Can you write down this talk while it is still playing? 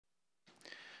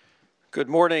Good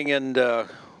morning and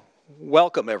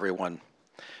welcome, everyone.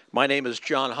 My name is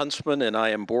Jon Huntsman, and I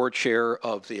am board chair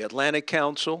of the Atlantic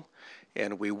Council,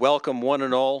 and we welcome one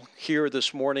and all here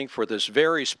this morning for this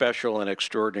very special and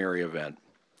extraordinary event.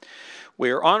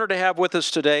 We are honored to have with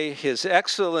us today His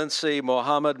Excellency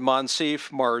Mohamed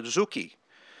Moncef Marzouki,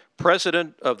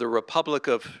 President of the Republic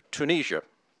of Tunisia.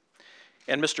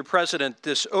 And Mr. President,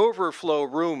 this overflow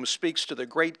room speaks to the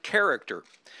great character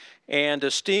and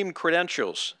esteemed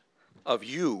credentials of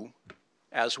you,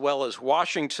 as well as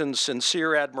Washington's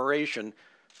sincere admiration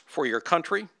for your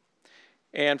country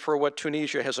and for what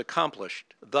Tunisia has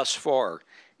accomplished thus far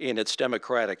in its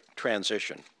democratic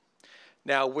transition.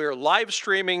 Now, we're live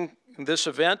streaming this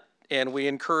event, and we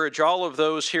encourage all of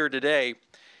those here today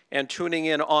and tuning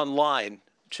in online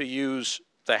to use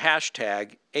the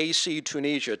hashtag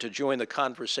 #ACTunisia to join the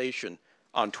conversation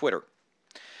on Twitter.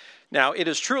 Now, it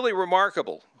is truly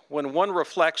remarkable when one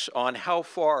reflects on how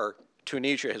far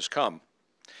Tunisia has come.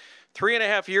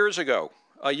 3.5 years ago,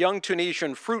 a young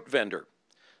Tunisian fruit vendor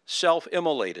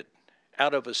self-immolated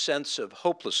out of a sense of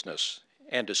hopelessness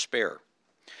and despair.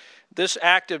 This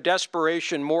act of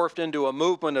desperation morphed into a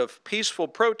movement of peaceful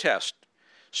protest,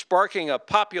 sparking a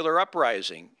popular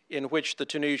uprising in which the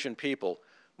Tunisian people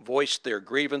voiced their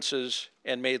grievances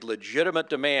and made legitimate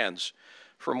demands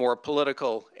for more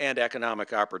political and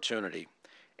economic opportunity,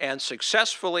 and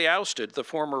successfully ousted the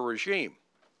former regime.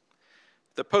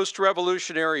 The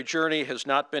post-revolutionary journey has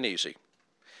not been easy.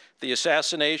 The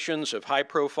assassinations of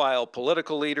high-profile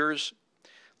political leaders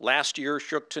last year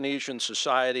shook Tunisian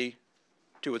society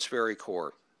to its very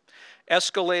core,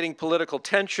 escalating political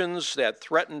tensions that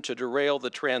threatened to derail the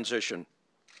transition.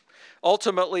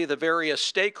 Ultimately, the various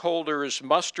stakeholders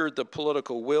mustered the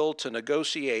political will to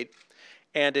negotiate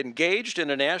and engaged in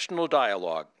a national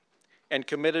dialogue and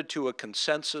committed to a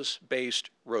consensus-based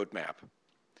roadmap.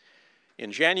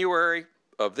 In January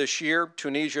of this year,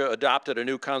 Tunisia adopted a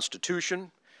new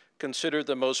constitution, considered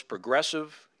the most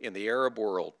progressive in the Arab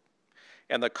world.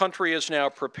 And the country is now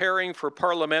preparing for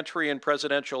parliamentary and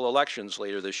presidential elections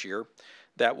later this year.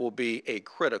 That will be a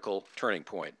critical turning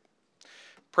point.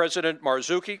 President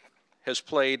Marzouki has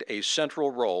played a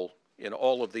central role in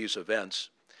all of these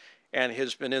events and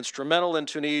has been instrumental in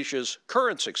Tunisia's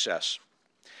current success.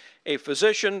 A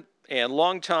physician and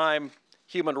longtime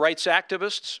human rights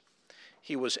activist,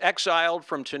 he was exiled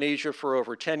from Tunisia for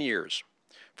over 10 years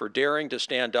for daring to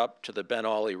stand up to the Ben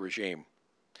Ali regime.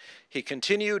 He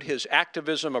continued his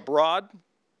activism abroad,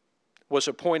 was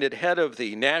appointed head of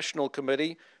the National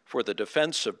Committee for the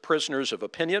Defense of Prisoners of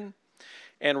Opinion,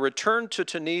 and returned to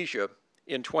Tunisia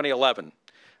in 2011,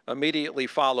 immediately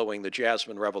following the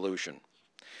Jasmine Revolution.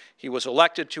 He was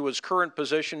elected to his current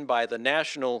position by the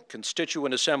National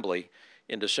Constituent Assembly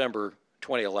in December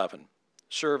 2011.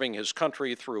 Serving his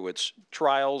country through its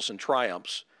trials and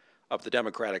triumphs of the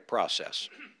democratic process.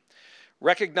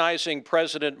 Recognizing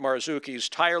President Marzouki's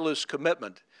tireless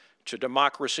commitment to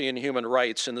democracy and human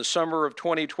rights, in the summer of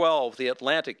 2012, the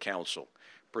Atlantic Council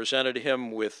presented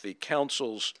him with the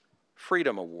Council's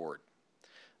Freedom Award,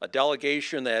 a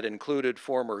delegation that included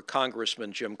former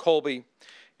Congressman Jim Colby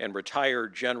and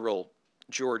retired General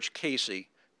George Casey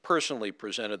personally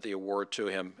presented the award to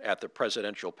him at the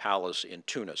Presidential Palace in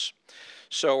Tunis.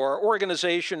 So our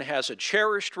organization has a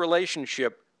cherished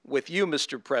relationship with you,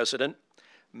 Mr. President,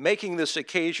 making this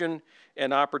occasion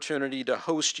an opportunity to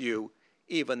host you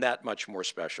even that much more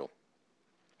special.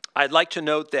 I'd like to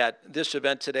note that this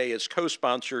event today is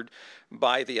co-sponsored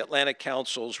by the Atlantic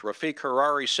Council's Rafiq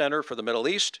Hariri Center for the Middle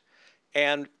East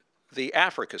and the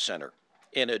Africa Center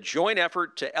in a joint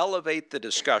effort to elevate the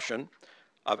discussion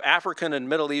of African and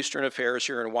Middle Eastern affairs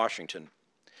here in Washington.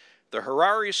 The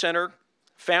Hariri Center,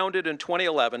 founded in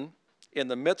 2011 in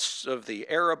the midst of the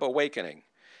Arab awakening,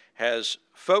 has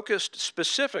focused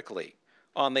specifically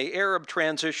on the Arab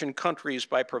transition countries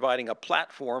by providing a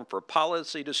platform for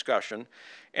policy discussion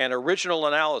and original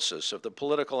analysis of the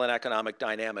political and economic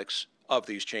dynamics of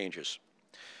these changes.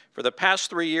 For the past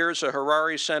 3 years, the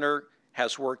Hariri Center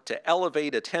has worked to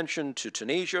elevate attention to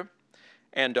Tunisia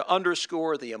and to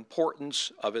underscore the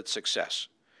importance of its success,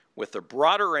 with the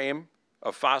broader aim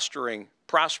of fostering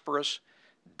prosperous,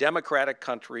 democratic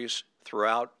countries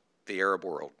throughout the Arab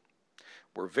world.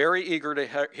 We're very eager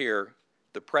to hear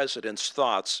the President's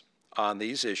thoughts on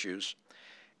these issues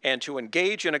and to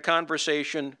engage in a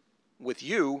conversation with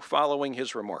you following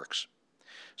his remarks.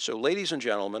 So, ladies and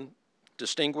gentlemen,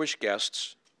 distinguished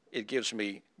guests, it gives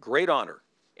me great honor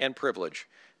and privilege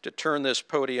to turn this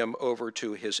podium over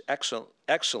to His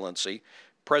Excellency,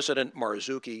 President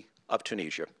Marzouki of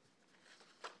Tunisia.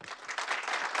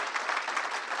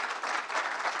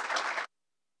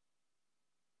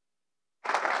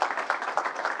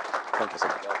 Thank you so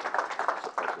much.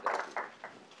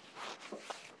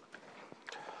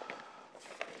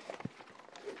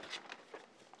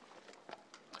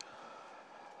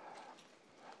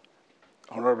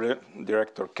 Honorable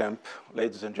Director Kempe,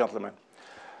 ladies and gentlemen,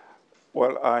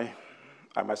 well, I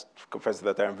must confess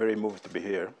that I am very moved to be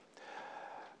here.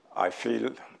 I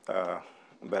feel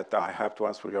that I have to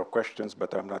answer your questions,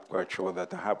 but I'm not quite sure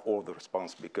that I have all the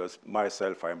response because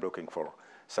myself, I'm looking for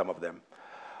some of them.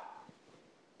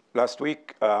 Last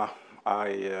week,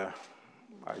 I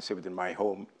received in my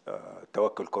home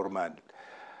Tawakkul Korman.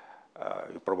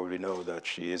 You probably know that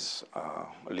she is a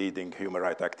leading human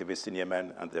rights activist in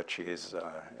Yemen and that she is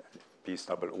a Peace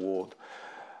Nobel Award.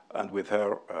 And with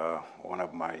her, one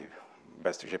of my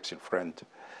best Egyptian friend,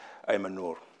 Ayman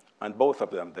Noor. And both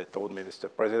of them, they told me, Mr.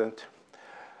 President,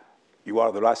 you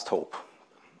are the last hope.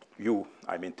 You,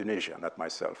 I mean Tunisia, not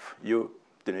myself. You,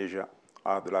 Tunisia,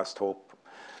 are the last hope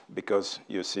because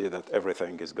you see that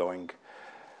everything is going.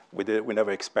 We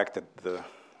never expected the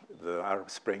Arab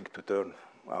Spring to turn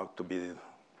out to be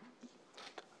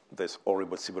this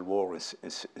horrible civil war in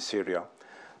Syria,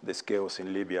 this chaos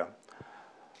in Libya,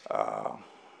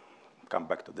 come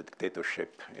back to the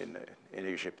dictatorship in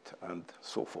Egypt and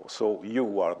so forth. So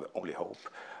you are the only hope.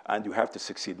 And you have to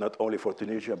succeed not only for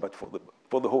Tunisia, but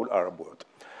for the whole Arab world.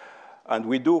 And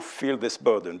we do feel this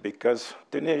burden because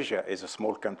Tunisia is a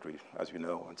small country, as you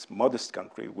know. It's a modest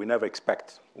country. We never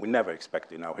expect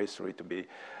in our history to be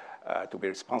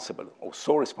responsible or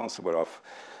so responsible of.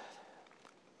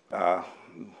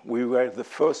 We were the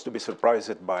first to be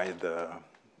surprised by the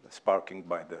sparking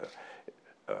by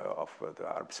of the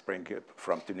Arab Spring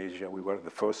from Tunisia. We were the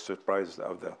first surprised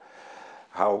of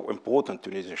how important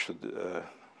Tunisia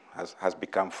has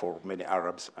become for many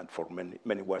Arabs and for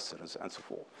many Westerners and so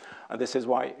forth. And this is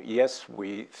why, yes,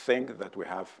 we think that we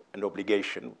have an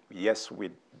obligation. Yes,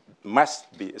 we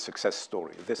must be a success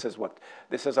story. This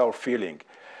is our feeling.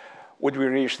 Would we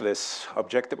reach this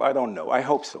objective? I don't know. I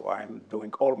hope so. I'm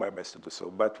doing all my best to do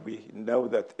so. But we know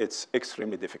that it's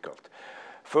extremely difficult.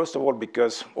 First of all,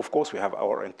 because, of course, we have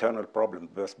our internal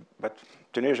problems, but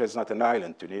Tunisia is not an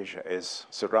island. Tunisia is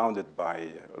surrounded by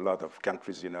a lot of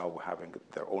countries, you know, having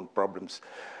their own problems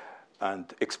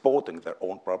and exporting their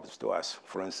own problems to us.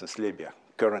 For instance, Libya.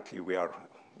 Currently, we have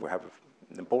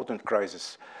an important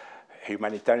crisis,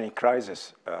 humanitarian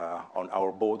crisis on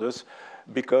our borders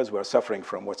because we're suffering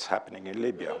from what's happening in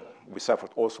Libya. We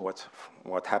suffered also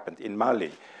what happened in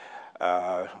Mali.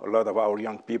 A lot of our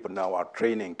young people now are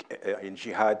training in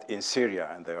jihad in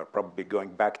Syria, and they are probably going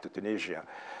back to Tunisia.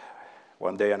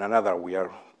 One day and another, we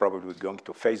are probably going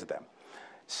to face them.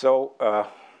 So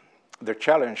the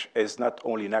challenge is not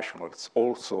only national, it's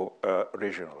also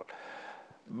regional.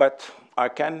 But I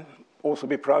can also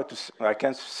be proud I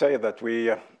can say that we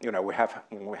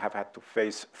have had to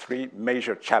face three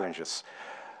major challenges.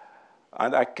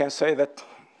 And I can say that,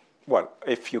 well,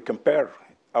 if you compare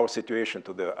our situation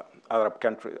to the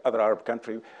other Arab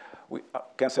country, we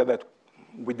can say that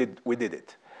we did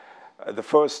it. The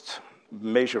first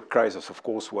major crisis, of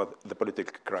course, was the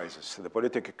political crisis. The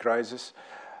political crisis,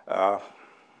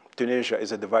 Tunisia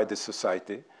is a divided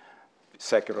society,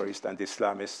 secularist and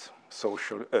Islamist,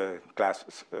 social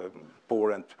classes,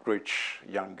 poor and rich,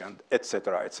 young, and et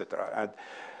cetera, et cetera. And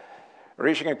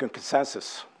reaching a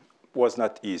consensus was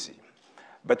not easy.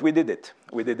 But we did it.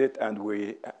 We did it, and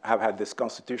we have had this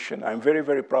constitution. I'm very,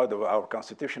 very proud of our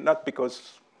constitution, not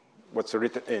because what's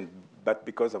written in, but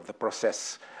because of the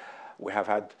process. We have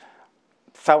had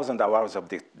thousands of hours of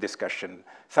discussion.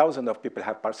 Thousands of people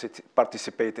have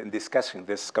participated in discussing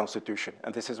this constitution,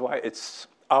 and this is why it's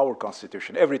our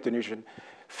constitution. Every Tunisian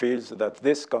feels that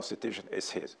this constitution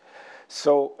is his.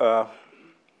 So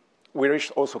we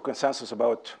reached also consensus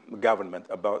about government,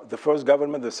 about the first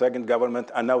government, the second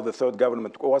government, and now the third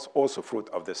government was also fruit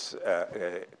of this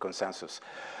consensus.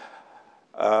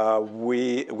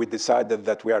 We decided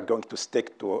that we are going to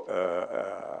stick to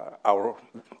our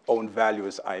own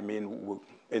values. I mean,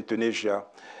 in Tunisia,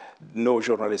 no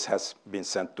journalist has been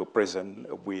sent to prison.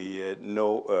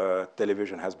 No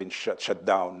television has been shut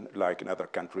down like in other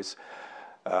countries.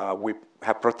 We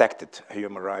have protected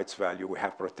human rights value. We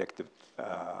have protected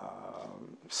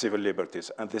civil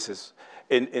liberties. And this is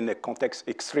in a context,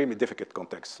 extremely difficult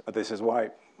context. And this is why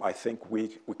I think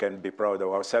we can be proud of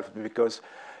ourselves because,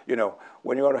 you know,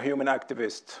 when you are a human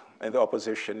activist in the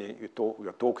opposition,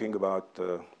 you're talking about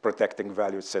protecting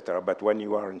values, et cetera. But when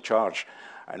you are in charge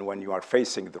and when you are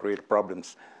facing the real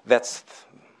problems, that's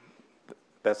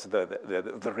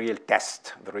the real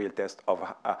test,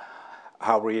 of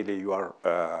how really you are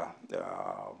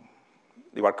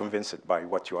convinced by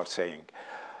what you are saying.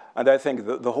 And I think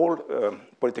the whole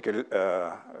political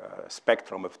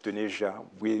spectrum of Tunisia,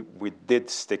 we did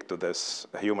stick to this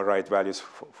human rights values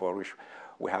for which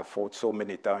we have fought so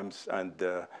many times and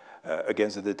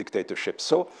against the dictatorship.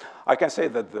 So I can say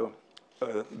that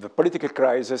the political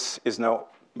crisis is now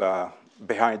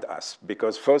behind us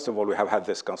because, first of all, we have had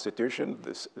this constitution,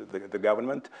 the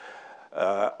government,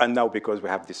 and now because we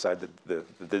have decided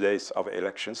the days of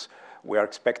elections, we are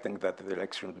expecting that the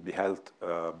election will be held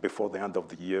before the end of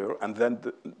the year, and then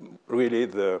really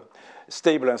the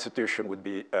stable institution would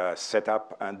be set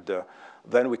up, and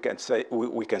then we can say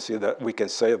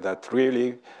that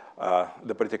really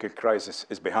the political crisis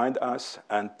is behind us,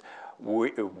 and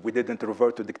we didn't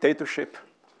revert to dictatorship,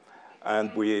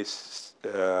 and these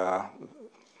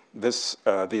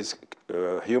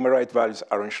human rights values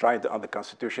are enshrined on the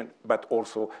Constitution, but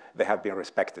also they have been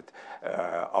respected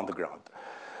on the ground.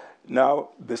 Now,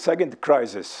 the second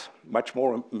crisis, much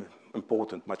more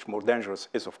important, much more dangerous,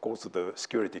 is of course the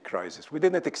security crisis. We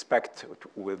didn't expect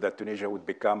that Tunisia would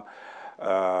become,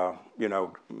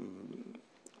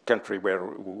 country where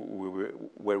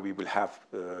we will have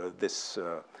this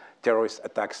terrorist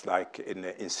attacks like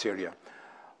in Syria.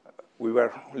 We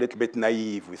were a little bit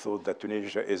naive. We thought that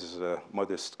Tunisia is a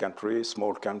modest country,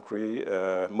 small country,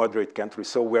 moderate country,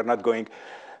 so we're not going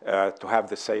to have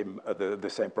the same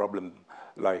problem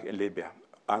like in Libya.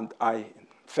 And I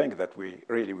think that we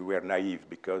were naive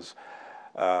because,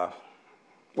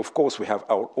 of course, we have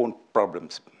our own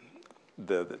problems.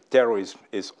 The terrorism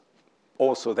is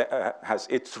also has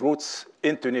its roots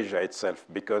in Tunisia itself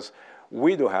because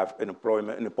we do have an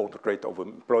important rate of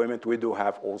employment. We do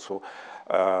have also,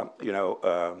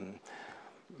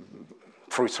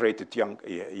 frustrated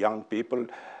young people,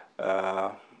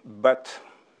 but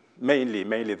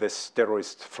mainly this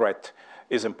terrorist threat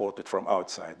is imported from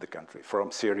outside the country,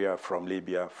 from Syria, from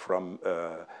Libya, from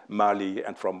Mali,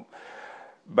 and from.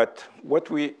 But what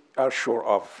we are sure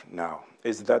of now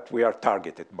is that we are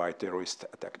targeted by terrorist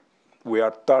attack. We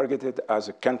are targeted as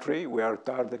a country. We are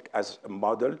targeted as a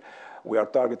model. We are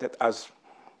targeted as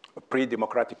a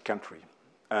pre-democratic country.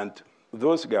 And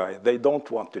those guys, they don't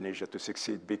want Tunisia to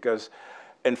succeed because,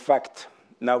 in fact,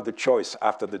 now the choice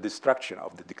after the destruction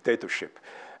of the dictatorship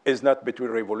is not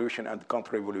between revolution and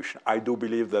counter-revolution. I do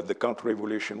believe that the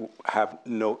counter-revolution have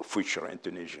no future in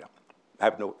Tunisia,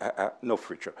 have no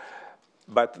future.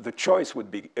 But the choice would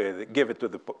be given to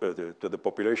the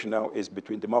population now is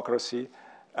between democracy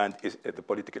and the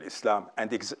political Islam, and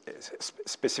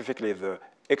specifically the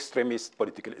extremist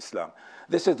political Islam.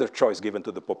 This is the choice given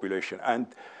to the population. And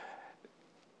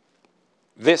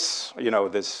this,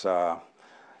 this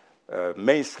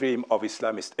mainstream of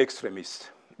Islamist extremists,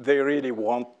 they really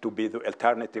want to be the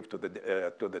alternative to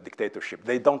the dictatorship.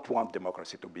 They don't want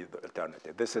democracy to be the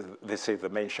alternative. This is the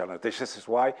main challenge. This is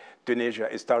why Tunisia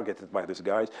is targeted by these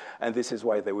guys, and this is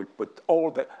why they will put all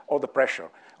the pressure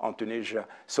on Tunisia,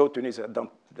 so Tunisia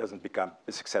doesn't become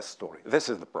a success story. This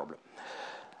is the problem.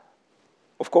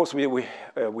 Of course, we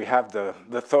have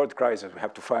the third crisis. We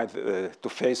have to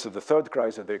face the third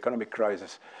crisis, the economic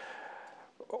crisis.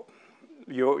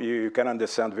 You can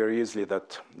understand very easily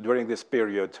that during this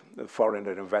period, foreign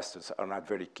investors are not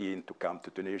very keen to come to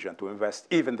Tunisia and to invest.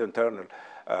 Even the internal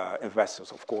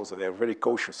investors, of course, they are very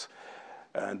cautious.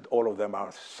 And all of them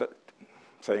are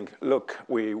saying, look,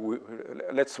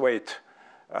 let's wait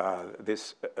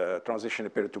this transition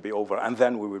period to be over, and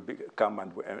then we will come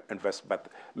and invest. But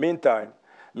meanwhile,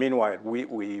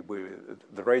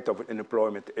 the rate of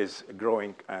unemployment is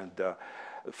growing, and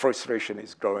frustration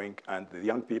is growing, and the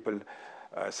young people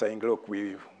saying, look,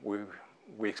 we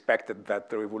expected that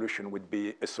the revolution would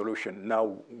be a solution.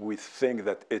 Now we think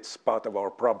that it's part of our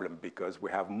problem because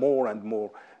we have more and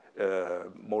more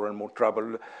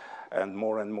trouble and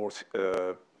more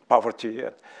poverty.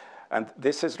 And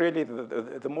this is really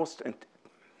the most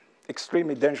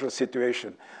extremely dangerous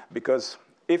situation, because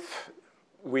if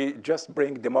we just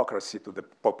bring democracy to the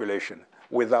population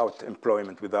without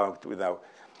employment,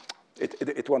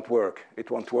 it won't work. It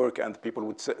won't work, and people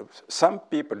would say, some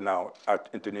people now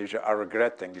in Tunisia are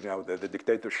regretting, the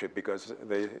dictatorship, because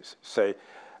they say,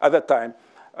 at that time,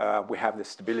 we have the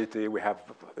stability, we have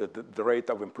the rate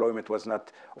of employment was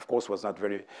not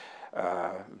very,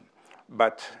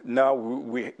 but now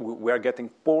we are getting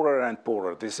poorer and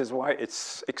poorer. This is why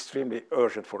it's extremely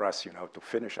urgent for us, to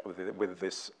finish with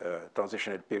this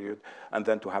transitional period, and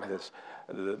then to have the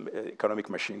economic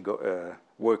machine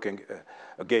working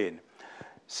again.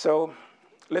 So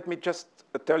let me just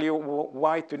tell you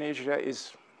why Tunisia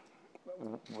is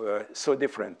so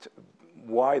different,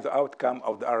 why the outcome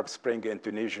of the Arab Spring in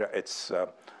Tunisia it's a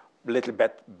little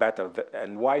bit better,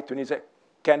 and why Tunisia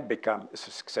can become a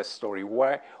success story,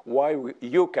 why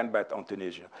you can bet on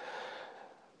Tunisia.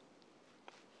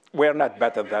 We're not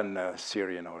better than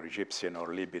Syrian or Egyptian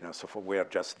or Libyan and so forth. We are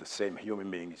just the same human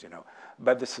beings, you know.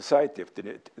 But the society of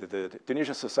the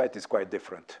Tunisian society is quite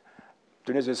different.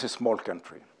 Tunisia is a small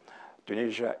country.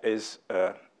 Tunisia is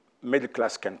a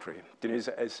middle-class country.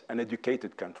 Tunisia is an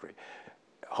educated country,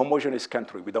 homogeneous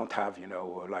country. We don't have, you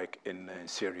know, like in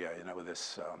Syria, you know,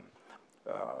 this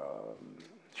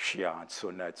Shia and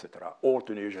Sunni, etc. All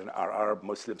Tunisians are Arab,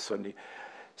 Muslim, Sunni.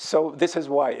 So this is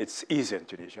why it's easy in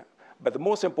Tunisia. But the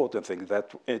most important thing is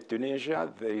that in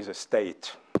Tunisia, there is a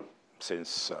state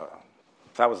since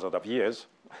thousands of years,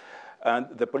 and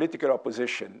the political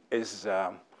opposition is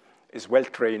well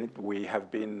trained. We have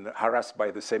been harassed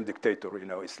by the same dictator, you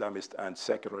know, Islamist and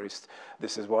secularist.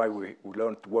 This is why we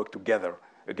learned to work together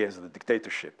against the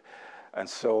dictatorship. And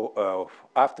so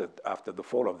after the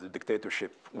fall of the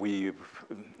dictatorship,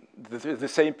 the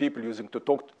same people using to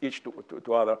talk each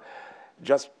to other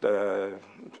just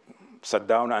sat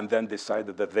down and then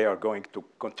decided that they are going to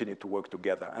continue to work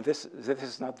together. And this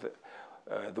is not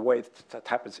the way that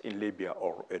happens in Libya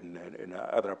or in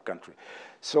other country.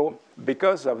 So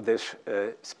because of this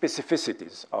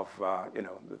specificities of you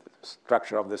know, the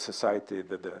structure of the society,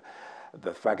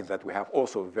 the fact that we have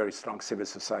also a very strong civil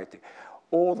society,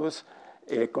 all those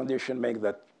conditions make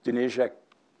that Tunisia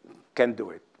can do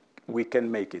it. We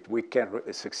can make it. We can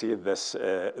succeed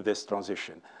this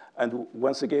transition. And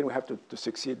once again, we have to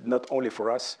succeed not only for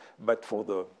us, but for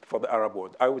the Arab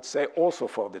world. I would say also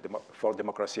for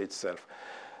democracy itself.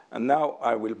 And now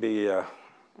I will be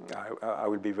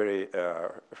very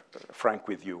frank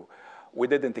with you. We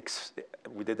didn't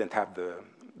have the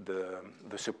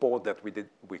support that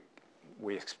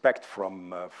we expect from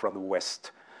the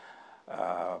West.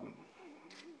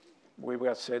 We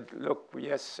were said, look,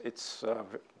 yes, it's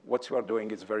what you are doing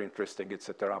is very interesting,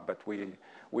 etc. But we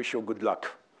wish you good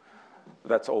luck.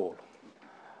 That's all.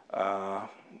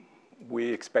 We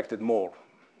expected more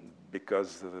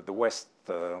because the West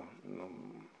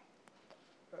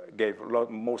gave a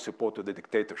lot more support to the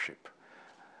dictatorship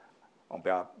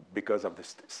because of the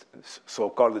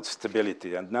so-called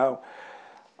stability. And now,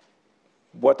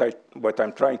 what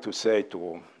I'm trying to say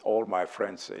to all my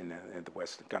friends in the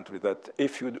Western country, that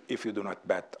if you do not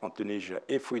bet on Tunisia,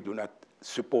 if we do not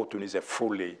support Tunisia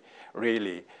fully,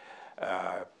 really,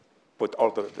 put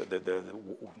all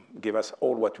give us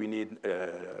all what we need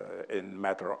in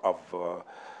matter of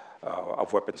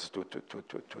weapons to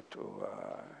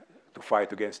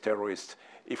fight against terrorists.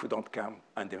 If we don't come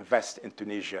and invest in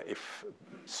Tunisia,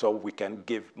 so we can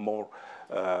give more,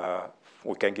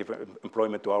 we can give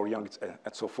employment to our young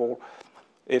and so forth.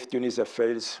 If Tunisia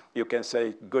fails, you can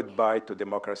say goodbye to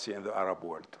democracy in the Arab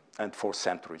world, and for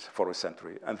centuries, for a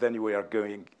century. And then we are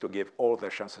going to give all the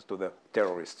chances to the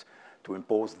terrorists to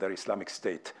impose their Islamic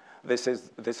State. This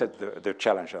is the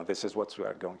challenge, and this is what we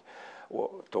are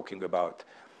talking about.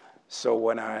 So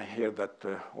when I hear that,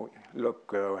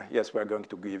 look, yes, we're going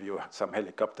to give you some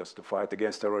helicopters to fight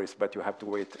against terrorists, but you have to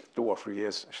wait 2 or 3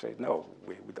 years, I say, no,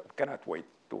 we cannot wait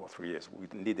 2 or 3 years. We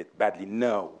need it badly.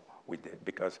 No, we did,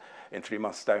 because in 3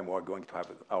 months' time we are going to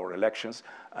have our elections,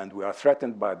 and we are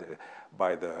threatened by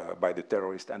the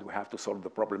terrorists, and we have to solve the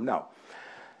problem now.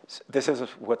 This is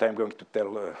what I'm going to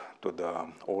tell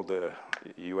to all the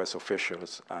U.S.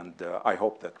 officials, and I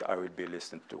hope that I will be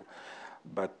listened to.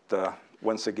 But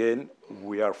once again,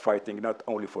 we are fighting not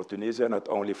only for Tunisia, not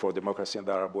only for democracy in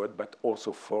the Arab world, but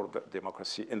also for the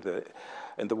democracy in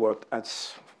the world. And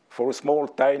for a small,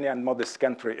 tiny, and modest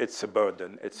country, it's a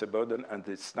burden. It's a burden, and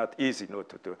it's not easy, you know,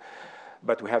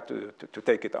 but we have to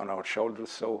take it on our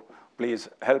shoulders. So please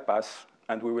help us,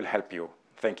 and we will help you.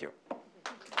 Thank you.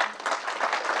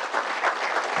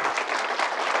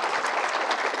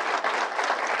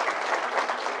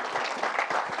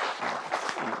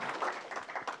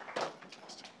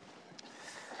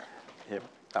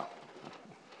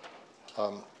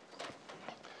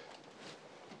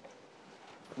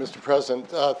 Mr. President,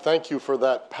 thank you for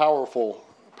that powerful,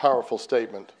 powerful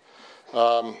statement.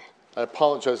 I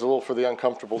apologize a little for the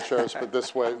uncomfortable chairs, but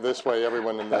this way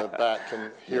everyone in the back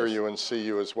can hear you and see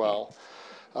you as well.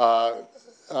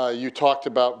 You talked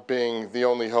about being the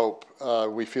only hope.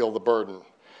 We feel the burden.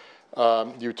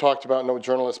 You talked about no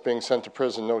journalists being sent to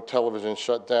prison, no television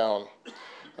shut down.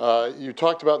 You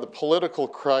talked about the political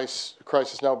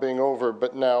crisis now being over,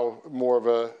 but now more of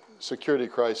a security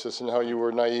crisis, and how you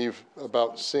were naive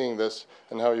about seeing this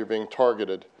and how you're being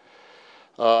targeted.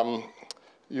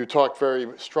 You talked very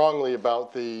strongly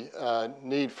about the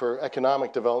need for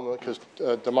economic development, because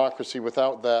democracy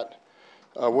without that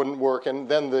wouldn't work, and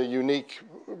then the unique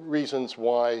reasons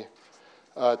why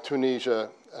Tunisia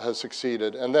has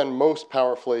succeeded. And then most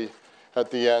powerfully,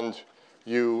 at the end,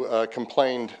 you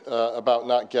complained about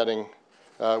not getting,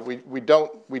 we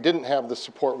didn't have the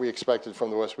support we expected from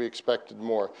the West. We expected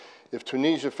more. If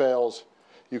Tunisia fails,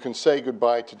 you can say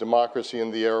goodbye to democracy in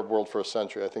the Arab world for a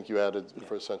century. I think you added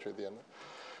for a century at the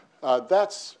end.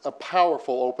 That's a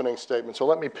powerful opening statement, so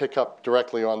let me pick up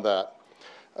directly on that.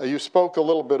 You spoke a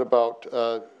little bit about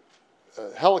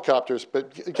helicopters,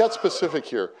 but get specific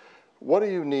here. What do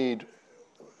you need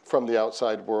from the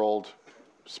outside world,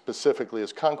 specifically,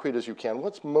 as concrete as you can?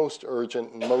 What's most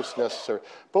urgent and most necessary,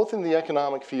 both in the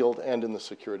economic field and in the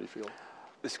security field?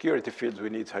 The security field, we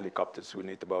need helicopters. We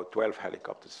need about 12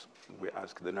 helicopters. We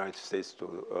asked the United States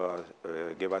to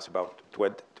give us about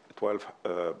 12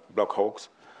 Black Hawks.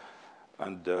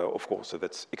 And of course,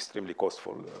 that's extremely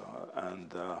costful.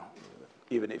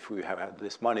 Even if we have had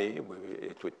this money,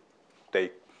 it would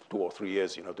take 2 or 3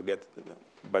 years, to get.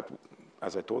 But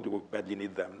as I told you, we badly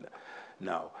need them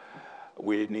now.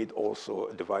 We need also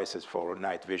devices for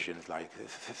night vision, like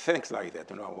things like that,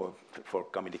 for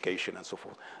communication and so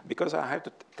forth. Because I have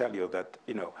to tell you that,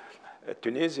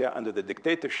 Tunisia under the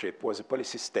dictatorship was a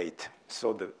policy state.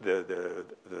 So the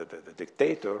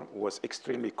dictator was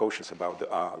extremely cautious about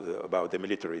the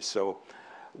military. So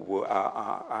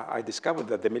I discovered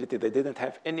that the military, they didn't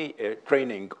have any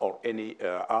training or any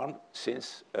arm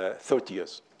since 30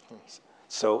 years.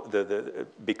 So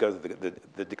because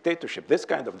the dictatorship, this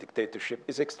kind of dictatorship,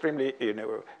 is extremely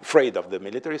afraid of the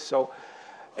military. So,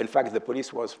 in fact, the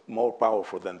police was more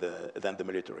powerful than the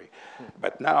military.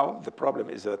 But now the problem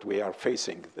is that we are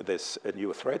facing this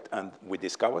new threat, and we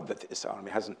discovered that this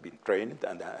army hasn't been trained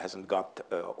and hasn't got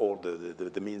all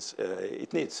the means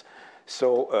it needs.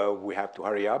 So we have to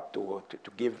hurry up to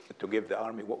give the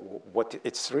army what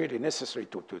it's really necessary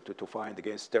to fight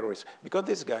against terrorists. Because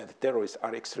these guys, the terrorists,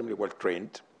 are extremely well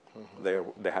trained. They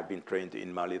have been trained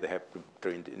in Mali. They have been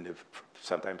trained in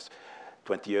sometimes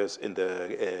 20 years in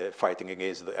the fighting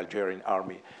against the Algerian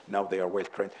army. Now they are well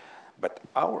trained. But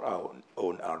our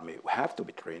own army has to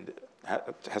be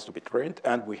trained,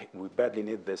 and we badly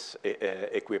need this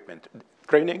equipment,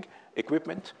 training,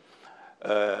 equipment.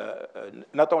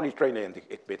 Not only training and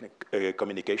equipment,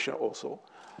 communication also.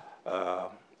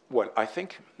 Well, I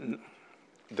think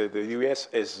the U.S.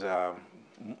 is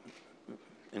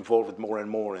involved more and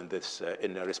more in this,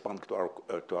 in responding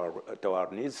to our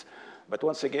needs. But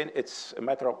once again, it's a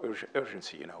matter of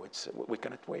urgency. We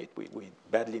cannot wait. We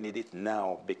badly need it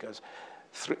now, because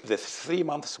the 3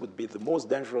 months would be the most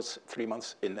dangerous 3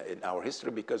 months in our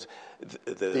history, because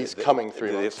these coming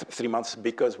 3 months. 3 months,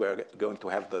 because we're going to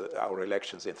have our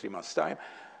elections in 3 months' time,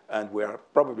 and we are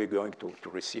probably going to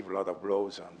receive a lot of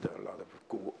blows and a lot of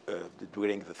coup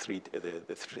during the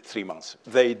 3 months.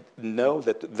 They know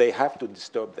that they have to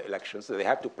disturb the elections. They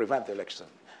have to prevent the election.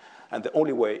 And the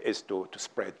only way is to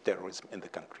spread terrorism in the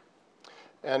country.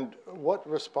 And what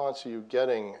response are you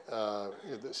getting?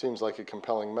 It seems like a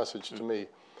compelling message to me,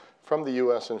 from the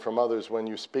U.S. and from others when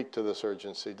you speak to this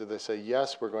urgency. Do they say,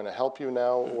 yes, we're going to help you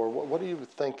now? Or what do you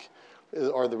think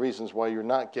are the reasons why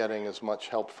you're not getting as much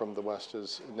help from the West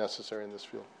as necessary in this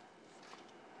field?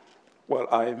 Well,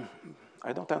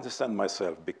 I don't understand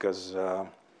myself, because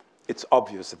it's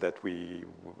obvious that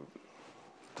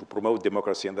to promote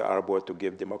democracy in the Arab world, to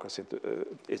give democracy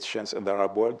its chance in the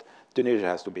Arab world, Tunisia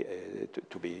has to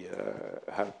be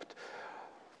helped.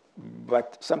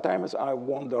 But sometimes I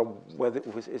wonder whether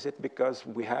is it because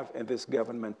we have in this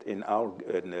government, in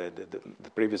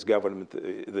the previous government,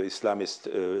 the Islamist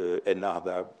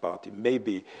Ennahda party,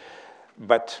 maybe.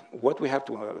 But what we have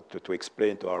to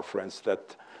explain to our friends,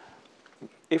 that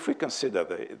if we consider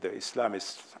the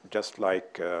Islamists just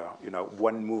like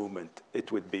one movement,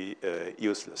 it would be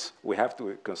useless. We have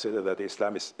to consider that the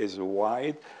Islamist is a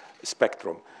wide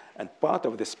spectrum, and part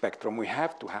of the spectrum we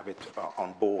have to have it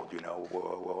on board,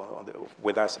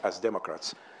 with us as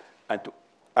Democrats, and to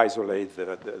isolate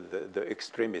the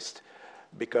extremists,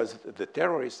 because the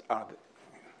terrorists are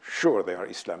sure they are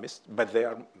Islamists, but they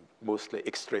are mostly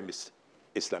extremists.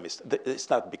 Islamists. It's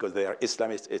not because they are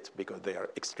Islamists, it's because they are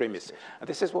extremists. And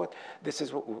this was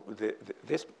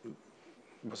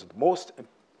the most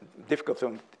difficult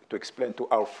thing to explain to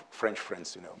our French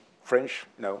friends, French,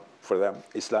 for them,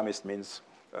 Islamist means,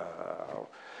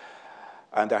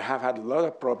 and I have had a lot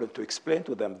of problems to explain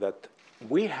to them that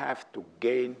we have to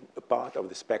gain a part of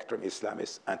the spectrum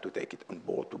Islamists and to take it on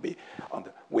board to be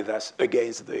with us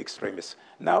against the extremists.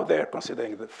 Now they're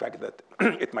considering the fact that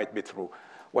it might be true.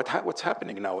 What's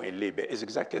happening now in Libya is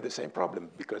exactly the same problem,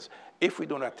 because if we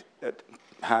do not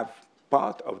have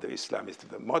part of the Islamists,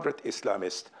 the moderate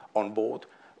Islamists on board,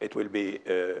 It will be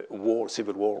war,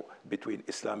 civil war between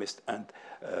Islamists and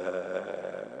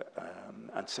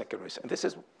secularists. And this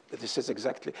is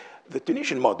exactly the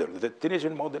Tunisian model. The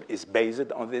Tunisian model is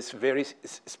based on this very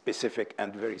specific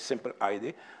and very simple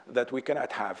idea that we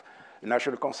cannot have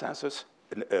national consensus,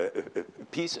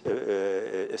 peace,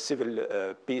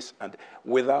 civil peace, and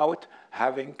without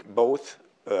having both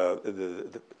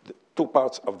the two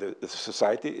parts of the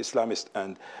society, Islamist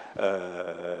and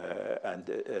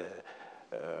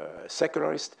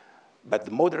secularist, but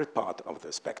the moderate part of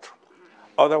the spectrum.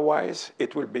 Otherwise,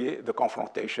 it will be the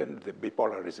confrontation, the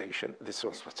bipolarization. This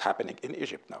is what's happening in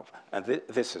Egypt now, and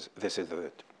this is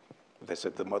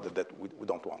the model that we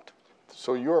don't want.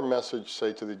 So your message,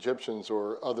 say, to the Egyptians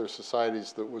or other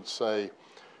societies that would say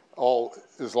all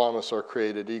Islamists are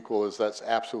created equal, is that's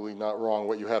absolutely not wrong.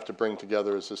 What you have to bring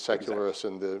together is the secularists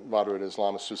and the moderate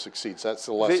Islamists to succeed. That's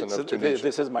the lesson of Tunisia.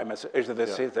 This is my message.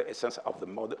 This is the essence of the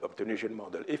model, of Tunisian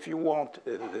model. If you want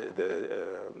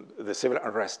the civil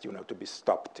unrest, to be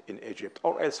stopped in Egypt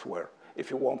or elsewhere, if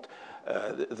you want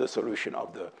the solution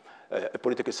of a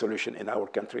political solution in our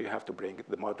country, you have to bring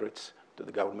the moderates to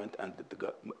the government and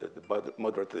the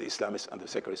moderate, the Islamists and the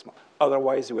secularists.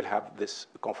 Otherwise, you will have this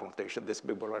confrontation, this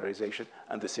bipolarization,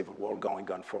 and the civil war going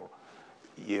on for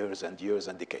years and years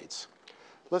and decades.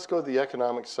 Let's go to the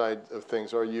economic side of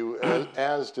things. Are you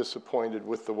as disappointed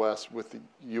with the West, with the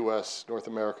U.S., North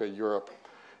America, Europe,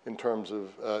 in terms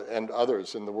of, and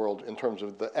others in the world, in terms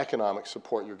of the economic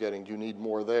support you're getting? Do you need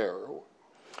more there?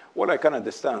 Well, I can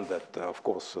understand that, of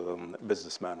course,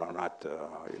 businessmen are not,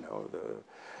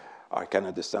 I can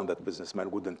understand that businessmen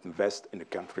wouldn't invest in a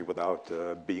country without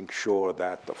being sure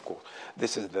that, of course,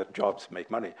 this is their job to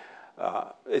make money.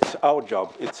 It's our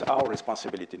job, it's our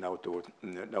responsibility now to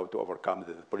overcome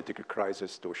the political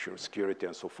crisis, to assure security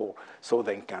and so forth, so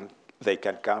they can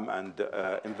come and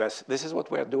invest. This is what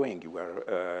we are doing. We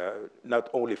are not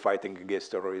only fighting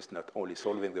against terrorists, not only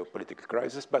solving the political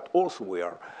crisis, but also we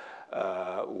are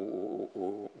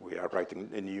writing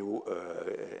a new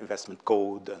investment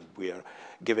code, and we are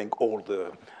giving all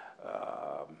the,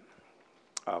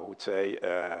 I would say,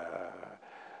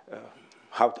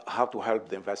 how to help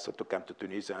the investor to come to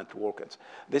Tunisia and to work.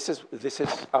 This is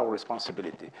our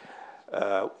responsibility.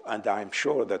 And I'm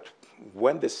sure that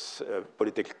when this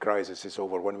political crisis is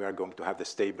over, when we are going to have the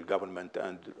stable government,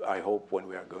 and I hope when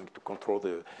we are going to control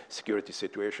the security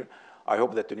situation, I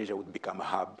hope that Tunisia would become a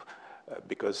hub,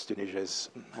 because Tunisia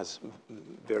has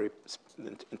very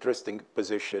interesting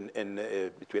position in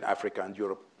between Africa and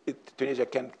Europe. Tunisia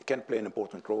can play an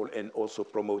important role in also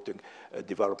promoting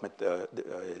development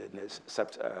in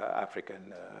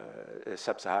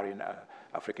sub-Saharan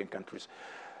African countries.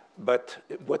 But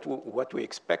what we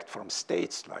expect from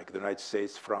states like the United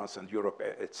States, France, and Europe,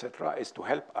 etc., is to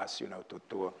help us,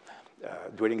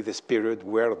 during this period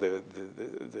where the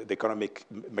economic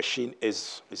machine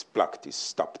is plugged, is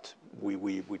stopped. We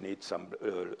need some,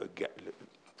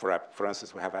 for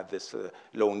instance, we have had this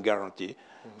loan guarantee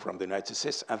from the United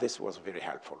States, and this was very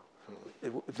helpful.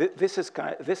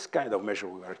 This kind of measure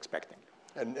we were expecting.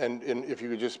 And if you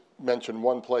could just mention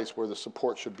one place where the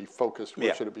support should be focused,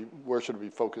 where should it be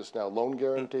focused now? Loan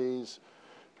guarantees?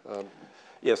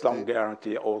 Yes, loan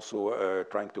guarantee, also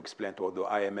trying to explain to the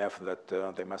IMF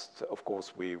that they must, of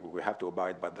course, we have to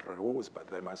abide by the rules, but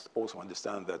they must also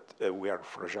understand that we are a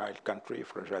fragile country,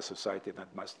 fragile society, that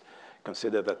must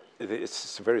consider that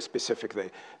it's very specific.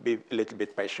 They be a little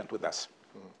bit patient with us.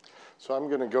 So I'm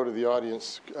going to go to the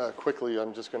audience quickly.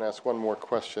 I'm just going to ask one more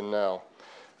question now.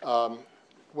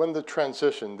 When the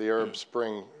transition, the Arab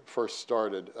Spring, first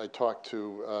started, I talked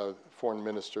to Foreign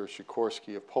Minister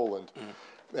Sikorski of Poland,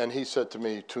 and he said to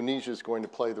me, Tunisia is going to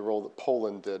play the role that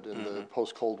Poland did in the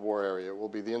post-Cold War area. It will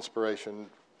be the inspiration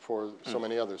for so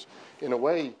many others. In a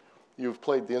way, you've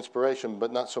played the inspiration,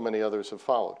 but not so many others have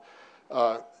followed.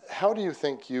 How do you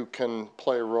think you can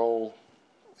play a role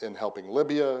in helping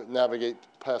Libya navigate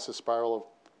past the spiral of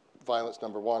violence,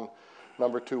 number one?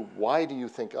 Number two, why do you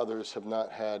think others have not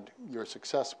had your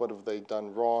success? What have they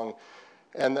done wrong?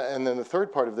 And then the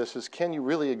third part of this is, can you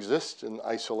really exist in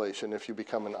isolation if you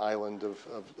become an island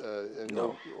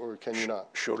no, or can you not?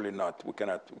 Surely not. We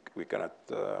cannot.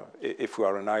 If we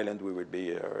are an island, we would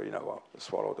be,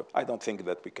 swallowed up. I don't think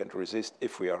that we can resist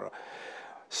if we are.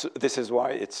 So this is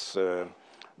why it's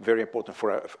very important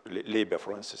for Libya,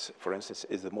 for instance,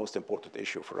 is the most important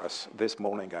issue for us. This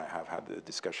morning, I have had a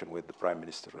discussion with the Prime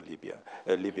Minister of Libya,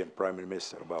 Libyan Prime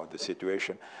Minister, about the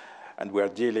situation. And we are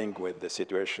dealing with the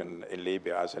situation in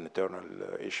Libya as an internal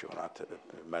issue, not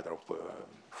a matter of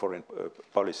foreign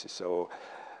policy. So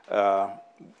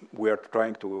we are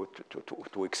trying to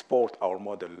export our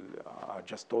model. I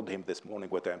just told him this morning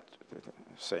what I'm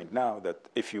saying now, that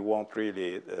if you want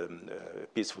really a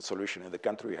peaceful solution in the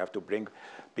country, you have to bring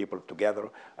people together,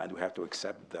 and we have to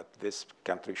accept that this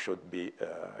country should be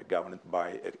governed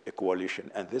by a coalition,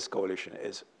 and this coalition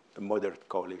is a moderate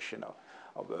coalition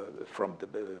from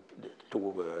the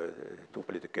two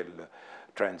political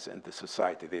trends in the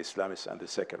society, the Islamists and the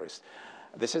secularists.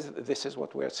 This is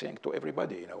what we are saying to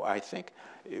everybody. You know, I think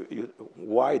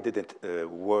why didn't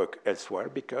work elsewhere?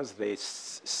 Because they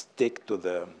stick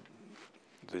to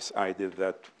this idea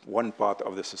that one part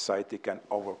of the society can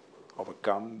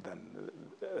overcome,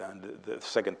 and the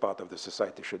second part of the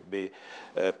society should be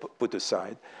put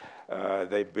aside.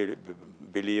 They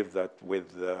believe that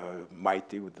with the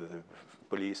mighty, with the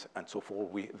police and so forth,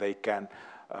 they can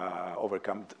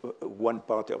overcome one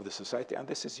part of the society, and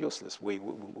this is useless.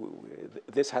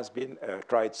 This has been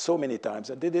tried so many times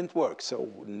and didn't work. So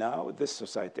now this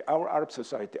society, our Arab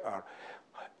society, are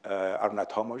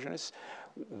not homogeneous.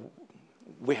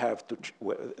 We have to.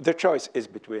 The choice is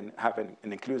between having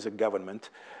an inclusive government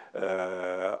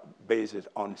based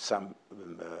on some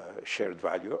shared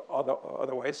value.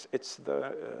 Otherwise, it's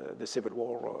the civil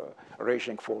war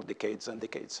raging for decades and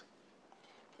decades.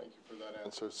 Thank you for that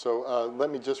answer. So let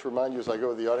me just remind you as I go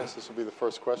to the audience, this will be the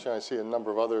first question. I see a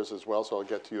number of others as well, so I'll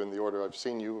get to you in the order I've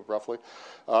seen you, roughly.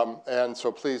 And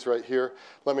so please, right here.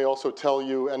 Let me also tell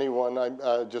you, anyone,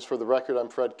 just for the record, I'm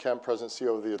Fred Kempe, President and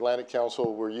CEO of the Atlantic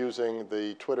Council. We're using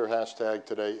the Twitter hashtag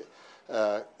today,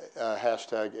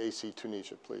 hashtag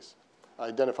ACTunisia, please.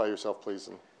 Identify yourself, please.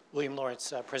 William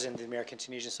Lawrence, President of the American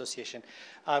Tunisian Association.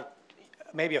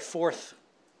 Maybe a fourth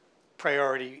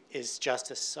priority is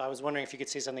justice. So I was wondering if you could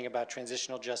say something about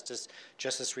transitional justice,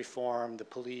 justice reform, the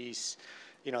police,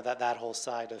 you know, that whole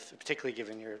side of, particularly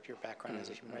given your background as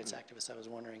a human rights activist. I was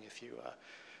wondering if you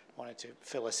wanted to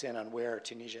fill us in on where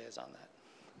Tunisia is on that.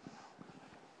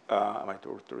 Am I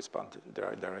to respond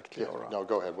directly? Yeah, or, no,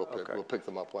 go ahead. We'll pick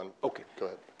them up one. Okay. Go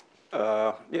ahead.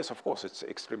 Yes, of course, it's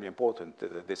extremely important.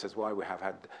 This is why we have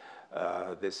had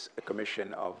this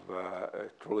commission of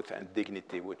truth and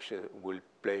dignity, which will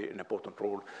play an important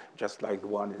role, just like the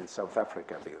one in South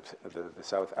Africa. The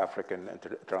South African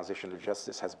transitional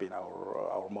justice has been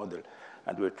our model,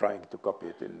 and we're trying to copy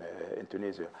it in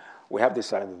Tunisia. We have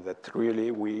decided that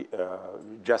really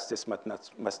justice must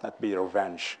not be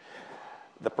revenge.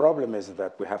 The problem is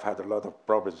that we have had a lot of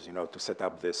problems, you know, to set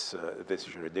up this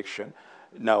jurisdiction.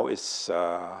 Now it's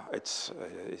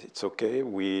okay.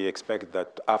 We expect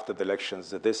that after the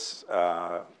elections, this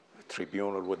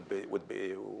tribunal would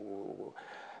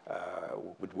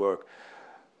work.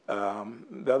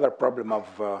 The other problem of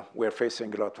we're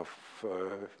facing a lot of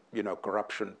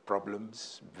corruption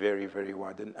problems, very, very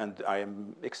wide, and I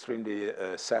am extremely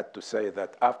sad to say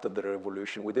that after the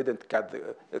revolution, we didn't cut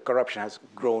the corruption has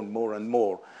grown more and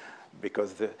more.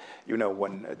 Because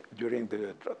during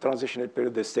the transitional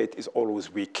period, the state is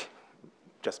always weak,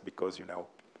 just because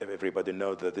everybody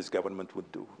knows that this government would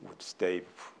stay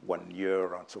 1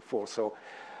 year and so forth. So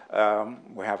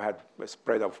we have had a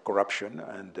spread of corruption,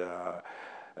 and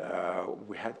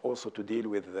we had also to deal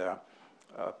with the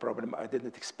problem I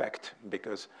didn't expect,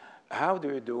 because how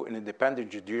do you do an independent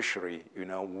judiciary,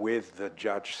 with the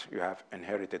judge you have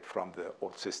inherited from the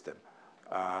old system?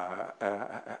 How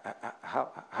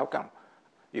come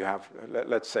you have,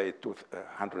 let's say,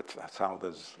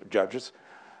 200,000 judges?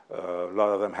 A lot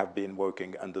of them have been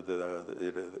working under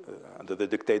the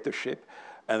dictatorship,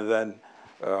 and then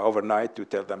overnight you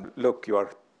tell them, look, you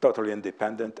are totally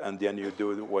independent, and then you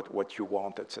do what you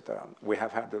want, etc. We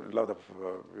have had a lot of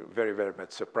very, very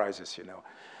bad surprises,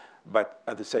 But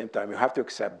at the same time, you have to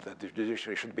accept that the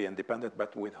judiciary should be independent,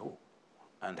 but with who?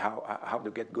 And how to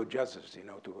get good judges,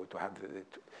 to have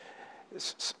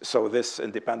so this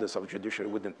independence of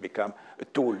judiciary wouldn't become a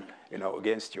tool,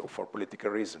 against you for political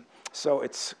reason. So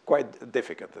it's quite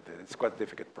difficult. It's quite a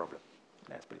difficult problem.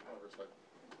 Yes, please.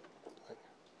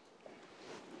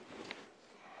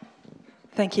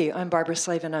 Thank you. I'm Barbara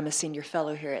Slavin. I'm a senior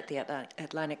fellow here at the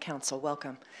Atlantic Council.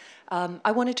 Welcome.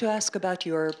 I wanted to ask about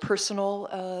your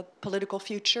personal political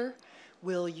future.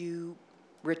 Will you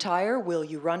retire? Will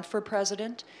you run for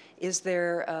president? Is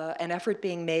there an effort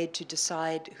being made to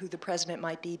decide who the president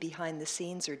might be behind the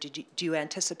scenes, or do you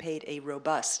anticipate a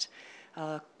robust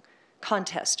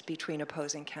contest between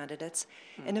opposing candidates?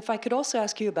 And if I could also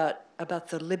ask you about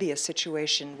the Libya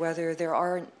situation, whether there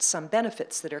are some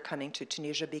benefits that are coming to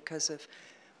Tunisia because of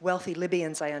wealthy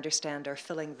Libyans, I understand, are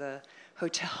filling the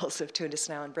hotels of Tunis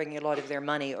now and bringing a lot of their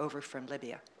money over from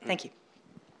Libya. Thank you.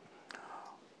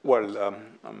 Well,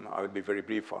 I will be very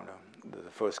brief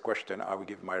the first question, I will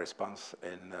give my response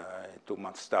in 2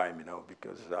 months' time, you know,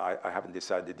 because I haven't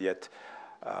decided yet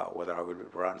whether I will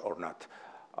run or not.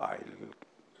 I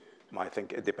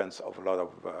think it depends on a lot of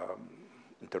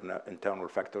internal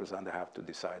factors, and I have to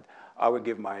decide. I will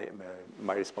give my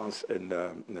response in,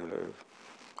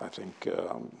 I think,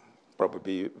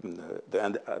 probably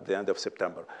at the end of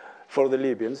September. For the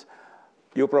Libyans,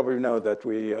 you probably know that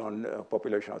we, on a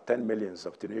population of 10 million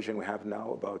of Tunisians, we have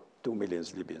now about 2 million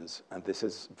Libyans, and this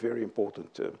is very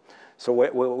important. So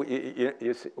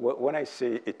when I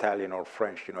see Italian or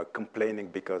French, you know, complaining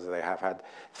because they have had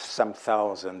some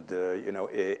thousand, you know,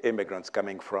 immigrants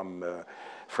coming from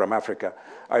Africa,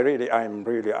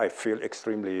 I feel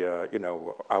extremely, you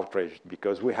know, outraged,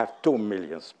 because we have 2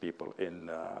 million people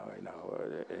in, you know,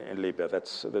 in Libya.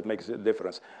 That makes a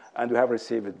difference, and we have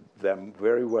received them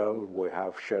very well. We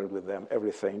have shared with them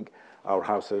everything, our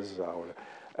houses,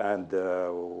 and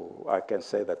I can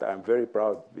say that I'm very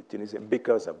proud of Tunisia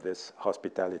because of this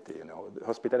hospitality. You know, the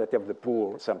hospitality of the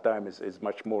poor sometimes is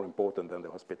much more important than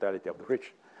the hospitality of the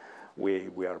rich. We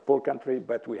are a poor country,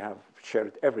 but we have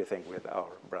shared everything with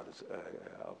our brothers,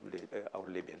 our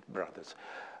Libyan brothers,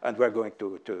 and we're going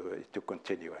to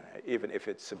continue, even if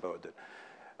it's a burden.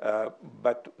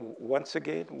 But once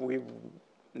again,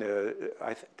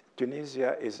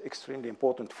 Tunisia is extremely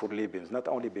important for Libyans, not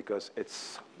only because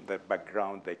it's the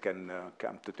background, they can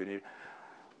come to Tunisia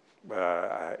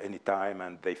anytime,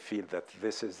 and they feel that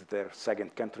this is their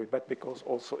second country, but because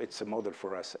also it's a model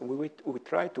for us. We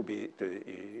try to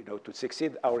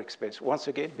succeed our experience once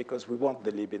again, because we want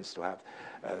the Libyans to have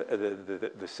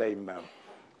the same.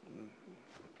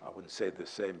 I wouldn't say the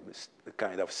same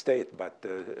kind of state, but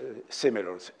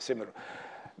similar,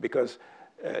 because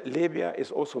Libya is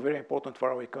also very important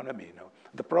for our economy. You know,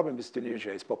 the problem is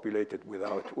Tunisia is populated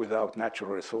without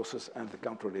natural resources, and the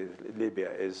country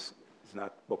Libya is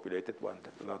not populated with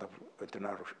a lot of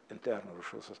internal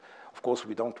resources. Of course,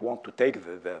 we don't want to take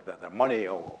the money,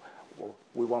 or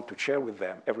we want to share with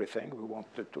them everything. We want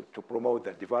to promote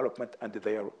their development, and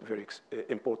they are very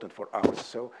important for us.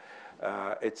 So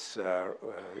it's a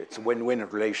win-win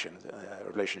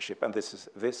relationship, and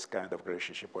this kind of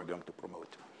relationship we're going to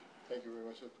promote. Thank you very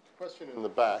much. A question in the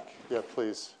back. Yeah,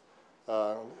 please.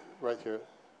 Right here.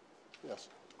 Yes.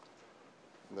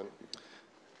 And then.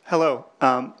 Hello.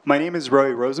 My name is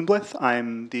Roy Rosenblith.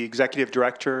 I'm the executive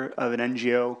director of an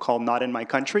NGO called Not in My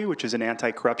Country, which is an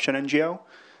anti-corruption NGO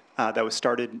that was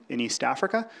started in East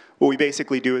Africa. What we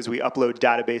basically do is we upload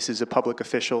databases of public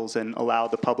officials and allow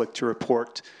the public to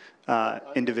report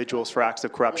individuals for acts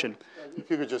of corruption. If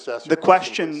you could just ask the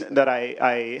question that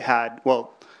I had,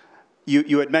 well,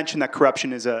 you had mentioned that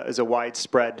corruption is a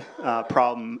widespread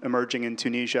problem emerging in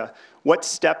Tunisia. What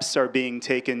steps are being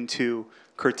taken to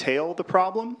curtail the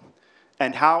problem,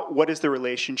 and what is the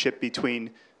relationship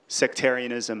between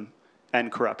sectarianism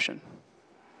and corruption?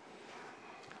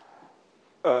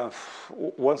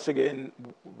 Once again,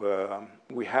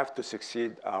 we have to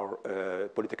succeed our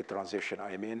political transition.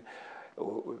 I mean,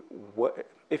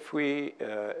 if we,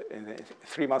 in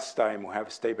 3 months' time, we have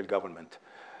a stable government,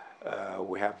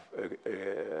 we have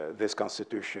this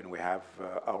constitution, we have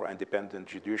our independent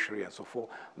judiciary and so forth,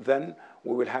 then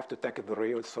we will have to tackle the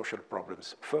real social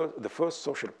problems. The first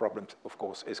social problem, of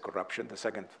course, is corruption. The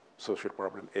second social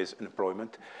problem is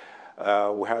unemployment.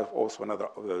 We have also another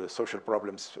social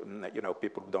problems, you know,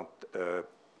 people don't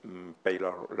pay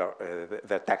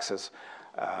their taxes.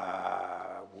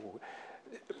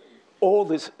 All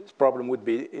this problem would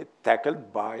be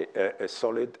tackled by a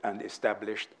solid and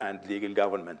established and legal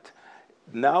government.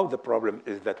 Now the problem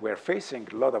is that we're facing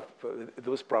a lot of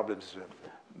those problems.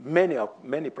 Many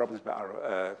problems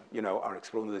are, you know, are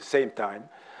exploding at the same time,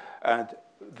 and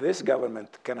this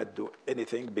government cannot do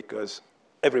anything because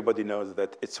everybody knows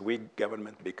that it's weak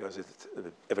government, because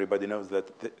everybody knows that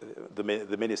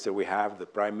the minister we have, the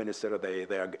prime minister,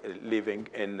 they are leaving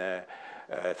in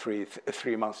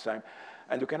 3 months' time.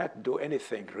 And you cannot do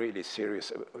anything really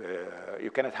serious.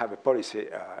 You cannot have a policy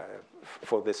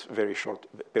for this very short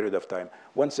period of time.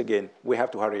 Once again, we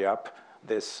have to hurry up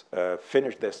this,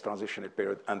 finish this transitional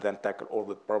period, and then tackle all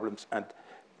the problems. And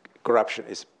corruption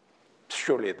is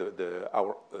surely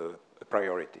our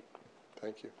priority.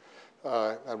 Thank you.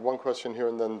 I have one question here,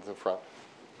 and then the front.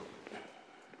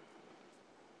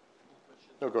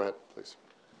 No, go ahead, please.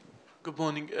 Good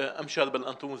morning. I'm Shalbal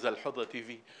Antouz, Al Hurra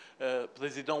TV.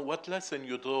 President, what lesson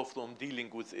you draw from dealing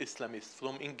with Islamists,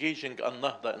 from engaging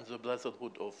Al-Nahda in the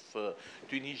Brotherhood of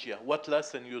Tunisia? What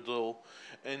lesson you draw,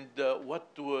 and what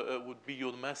would be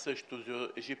your message to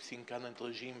the Egyptian current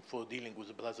regime for dealing with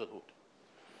the Brotherhood?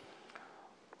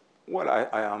 Well,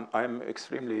 I'm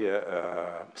extremely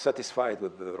satisfied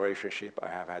with the relationship I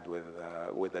have had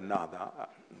with the Nahda.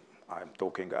 I'm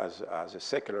talking as a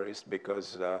secularist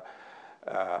because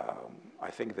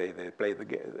I think they play the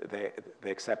game.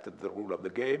 They accepted the rule of the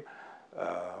game.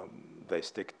 They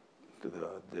stick to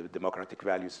the democratic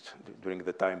values during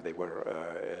the time they were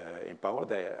in power.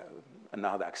 They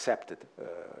Nahda accepted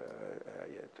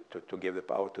to give the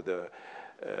power to the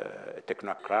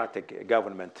technocratic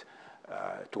government.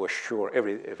 To assure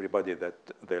everybody that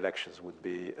the elections would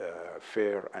be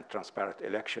fair and transparent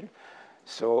election.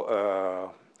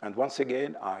 So, and once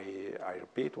again, I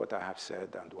repeat what I have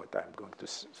said and what I'm going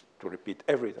to repeat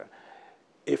every time.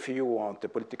 If you want a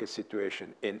political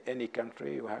situation in any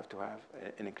country, you have to have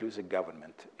an inclusive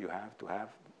government. You have to have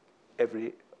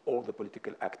all the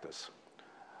political actors.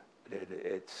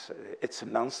 It's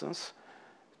nonsense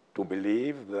to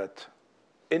believe that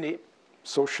any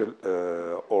social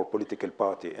or political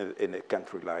party in a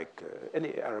country like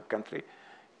any Arab country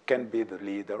can be the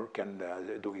leader, can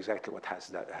do exactly what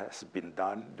has been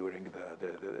done during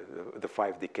the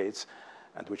 5 decades,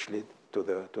 and which led to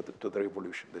the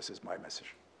revolution. This is my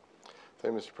message.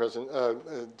 Thank you, Mr. President.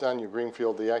 Danya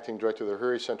Greenfield, the Acting Director of the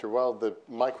Hurry Center. While the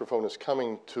microphone is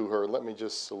coming to her, let me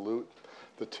just salute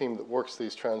the team that works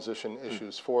these transition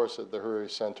issues for us at the Hurry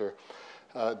Center.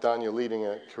 Danya leading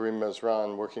it, Karim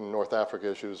Mezran working in North Africa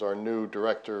issues, our new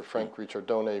director, Frank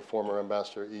Richardone, former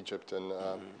ambassador to Egypt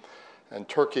and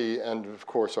Turkey, and of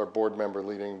course our board member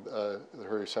leading the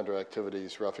Hurry Center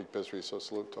activities, Rafik Bisri, so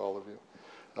salute to all of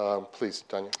you. Please,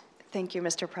 Danya. Thank you,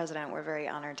 Mr. President. We're very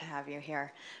honored to have you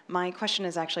here. My question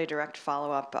is actually a direct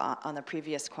follow-up on the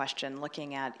previous question,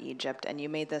 looking at Egypt, and you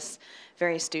made this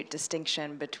very astute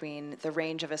distinction between the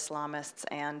range of Islamists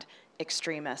and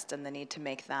extremists and the need to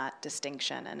make that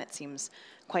distinction. And it seems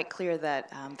quite clear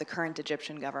that the current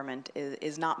Egyptian government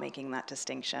is not making that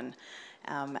distinction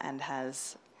and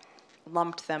has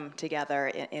lumped them together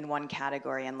in one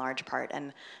category in large part.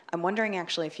 And I'm wondering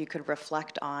actually if you could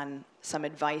reflect on some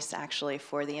advice actually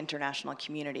for the international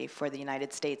community, for the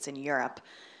United States and Europe,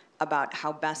 about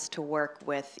how best to work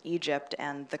with Egypt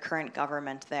and the current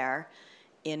government there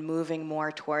in moving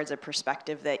more towards a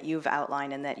perspective that you've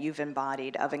outlined and that you've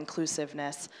embodied of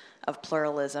inclusiveness, of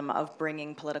pluralism, of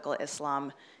bringing political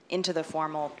Islam into the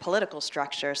formal political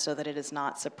structure so that it is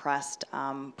not suppressed,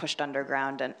 pushed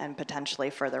underground, and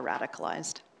potentially further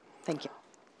radicalized. Thank you.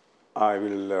 I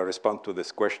will respond to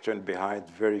this question behind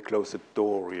very closed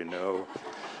door, you know,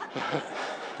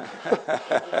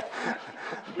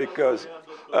 because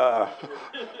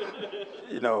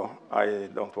you know, I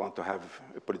don't want to have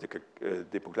a political,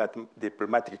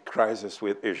 diplomatic crisis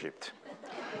with Egypt.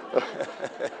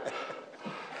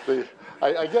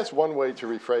 I guess one way to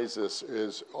rephrase this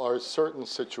is, are certain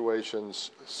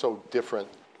situations so different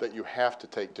that you have to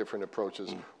take different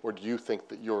approaches, or do you think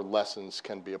that your lessons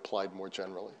can be applied more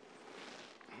generally?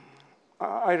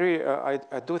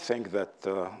 I do think that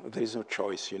there is no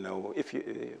choice, you know. If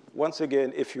you, once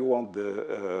again, if you want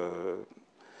the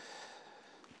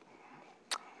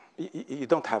you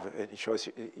don't have any choice.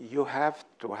 You have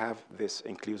to have this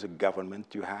inclusive government.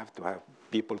 You have to have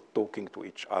people talking to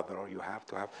each other. You have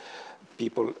to have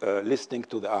people listening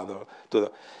to the other,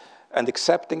 and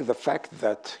accepting the fact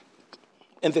that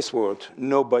in this world,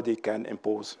 nobody can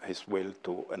impose his will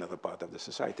to another part of the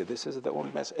society. This is the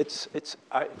only message.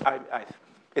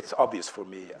 It's obvious for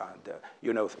me, and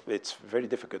you know, it's very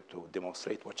difficult to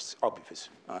demonstrate what's obvious.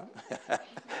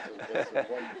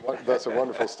 That's a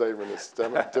wonderful statement. It's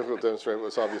difficult to demonstrate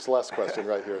what's obvious. Last question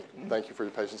right here. Thank you for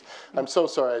your patience. I'm so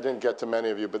sorry I didn't get to many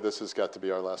of you, but this has got to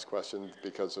be our last question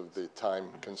because of the time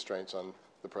constraints on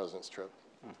the President's trip.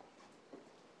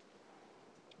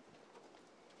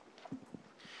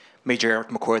 Major Eric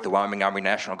McCoy at the Wyoming Army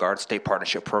National Guard State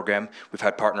Partnership Program. We've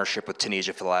had partnership with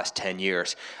Tunisia for the last 10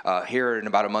 years. Here in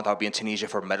about a month, I'll be in Tunisia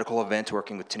for a medical event,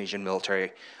 working with Tunisian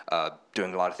military,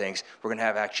 doing a lot of things. We're going to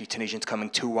have actually Tunisians coming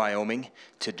to Wyoming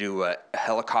to do a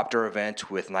helicopter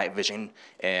event with night vision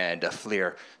and a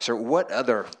FLIR. So what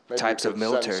other types of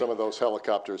military? Send some of those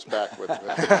helicopters back with me.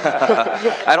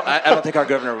 I don't think our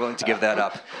governor is willing to give that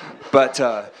up. But,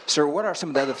 sir, what are some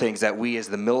of the other things that we as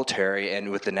the military and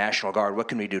with the National Guard, what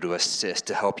can we do to assist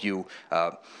to help you,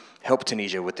 help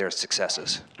Tunisia with their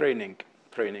successes? Training.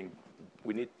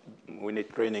 We need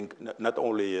training, not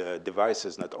only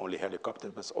devices, not only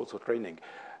helicopters, but also training,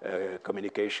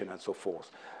 communication, and so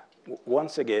forth.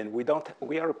 Once again,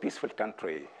 we are a peaceful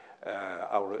country.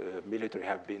 Our military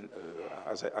have been,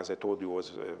 as I told you,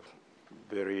 was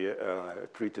very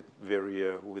treated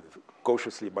very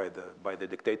cautiously by the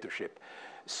dictatorship.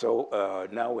 So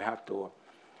now we have to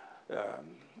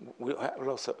we have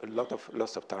lost a lot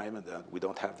of time, and we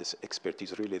don't have this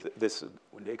expertise. Really,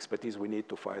 the expertise we need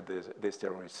to fight these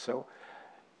terrorists. So,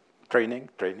 training,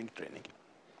 training, training.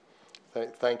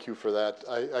 Thank you for that.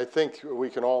 I think we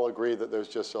can all agree that there's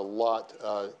just a lot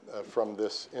from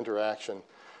this interaction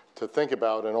to think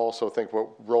about, and also think what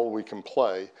role we can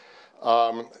play.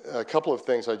 A couple of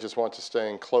things I just want to say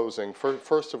in closing.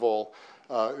 First of all,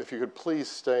 if you could please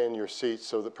stay in your seats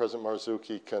so that President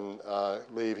Marzouki can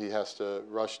leave. He has to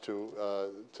rush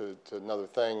to another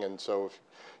thing, and so if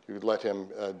you could let him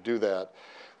do that.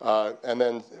 And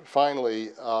then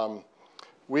finally,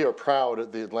 we are proud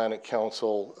at the Atlantic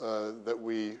Council that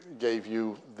we gave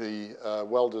you the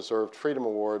well-deserved Freedom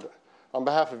Award on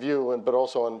behalf of you, but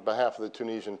also on behalf of the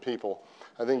Tunisian people.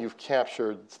 I think you've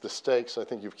captured the stakes. I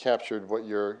think you've captured what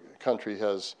your country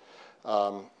has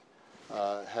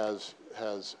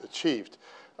achieved.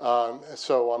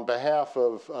 So on behalf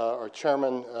of our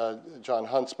chairman, Jon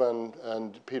Huntsman,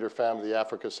 and Peter Pham of the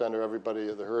Africa Center, everybody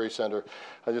at the Hurry Center,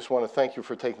 I just want to thank you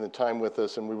for taking the time with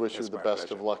us, and we wish you the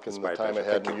best of luck in the time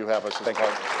ahead, and you have us as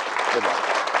partners. Good luck.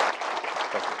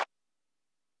 Thank you.